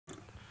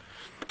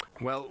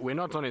Well, we're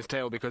not on his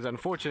tail because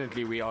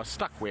unfortunately we are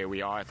stuck where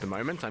we are at the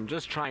moment. I'm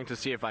just trying to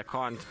see if I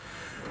can't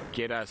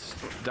get us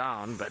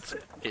down, but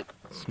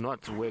it's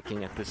not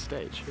working at this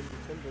stage.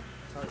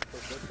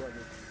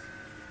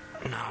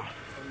 No.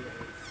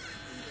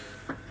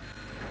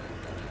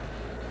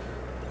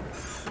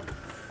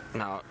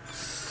 Now,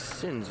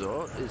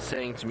 Senzo is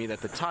saying to me that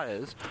the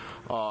tires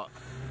are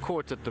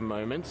caught at the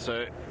moment,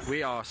 so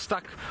we are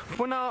stuck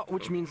for now,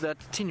 which means that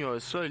Tino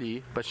is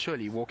slowly but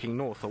surely walking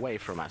north away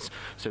from us.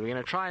 So we're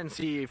going to try and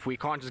see if we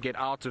can't just get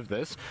out of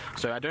this.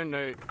 So I don't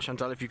know,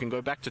 Chantal, if you can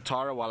go back to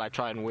Tara while I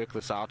try and work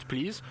this out,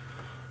 please.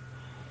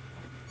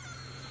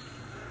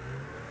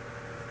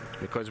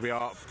 Because we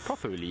are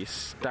properly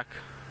stuck.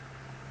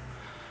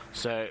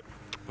 So,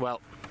 well,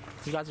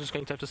 you guys are just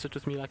going to have to sit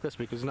with me like this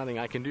because there's nothing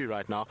I can do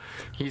right now.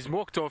 He's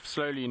walked off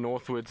slowly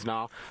northwards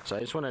now, so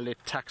I just want to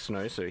let Tax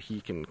know so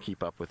he can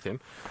keep up with him.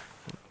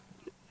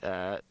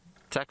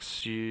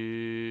 Tax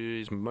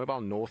is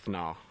mobile north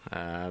now,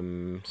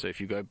 so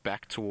if you go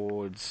back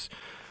towards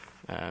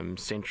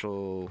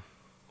central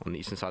on the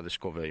eastern side of the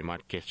Skova, you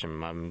might catch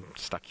him. I'm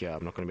stuck here,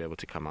 I'm not going to be able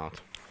to come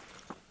out.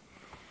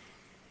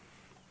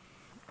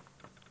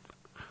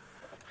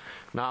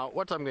 Now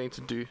what I'm going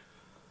to do,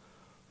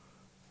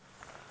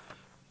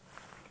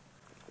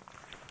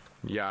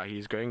 yeah,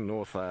 he's going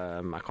north.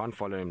 I can't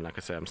follow him, like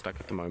I said, I'm stuck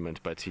at the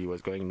moment, but he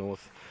was going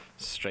north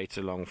straight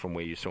along from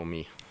where you saw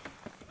me.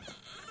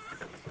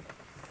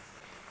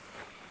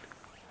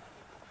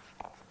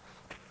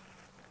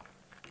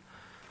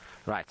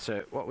 Right,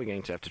 so what we're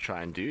going to have to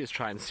try and do is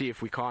try and see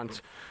if we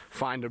can't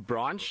find a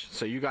branch,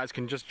 so you guys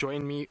can just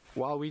join me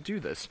while we do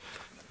this.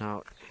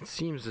 Now, it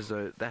seems as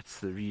though that's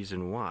the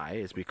reason why,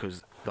 is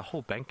because the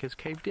whole bank is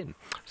caved in.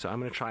 So I'm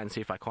going to try and see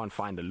if I can't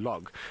find a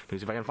log,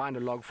 because if I can find a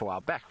log for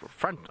our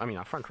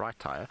front right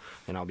tire,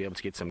 then I'll be able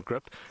to get some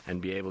grip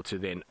and be able to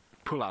then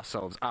pull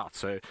ourselves out.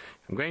 So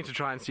I'm going to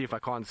try and see if I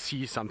can't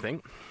see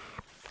something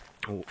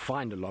or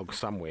find a log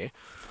somewhere.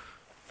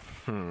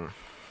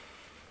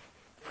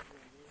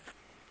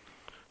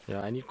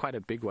 Yeah, I need quite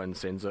a big one,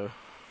 Senzo.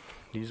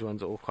 These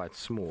ones are all quite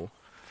small.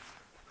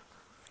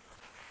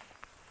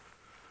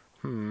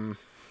 I'll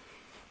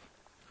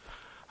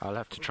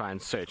have to try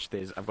and search.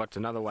 I've got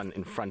another one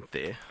in front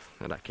there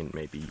that I can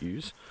maybe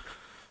use.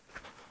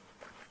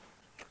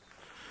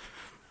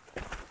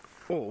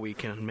 Or we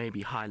can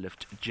maybe high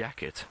lift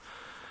jacket.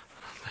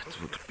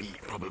 That would be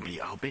probably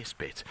our best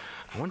bet.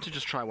 I want to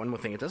just try one more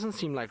thing. It doesn't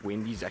seem like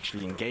Wendy's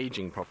actually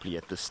engaging properly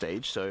at this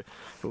stage, so it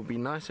would be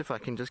nice if I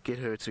can just get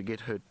her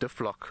diff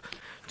lock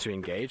to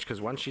engage, because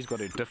once she's got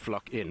her diff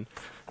lock in,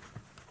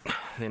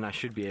 then I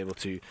should be able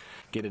to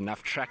get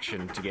enough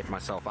traction to get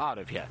myself out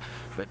of here.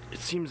 But it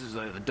seems as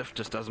though the diff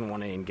just doesn't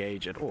want to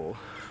engage at all.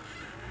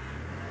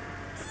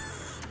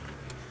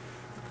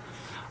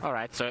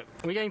 Alright, so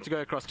we're going to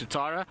go across to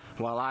Tara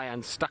while I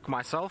unstuck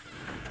myself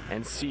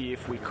and see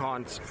if we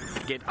can't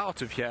get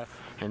out of here,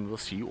 and we'll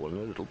see you all in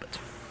a little bit.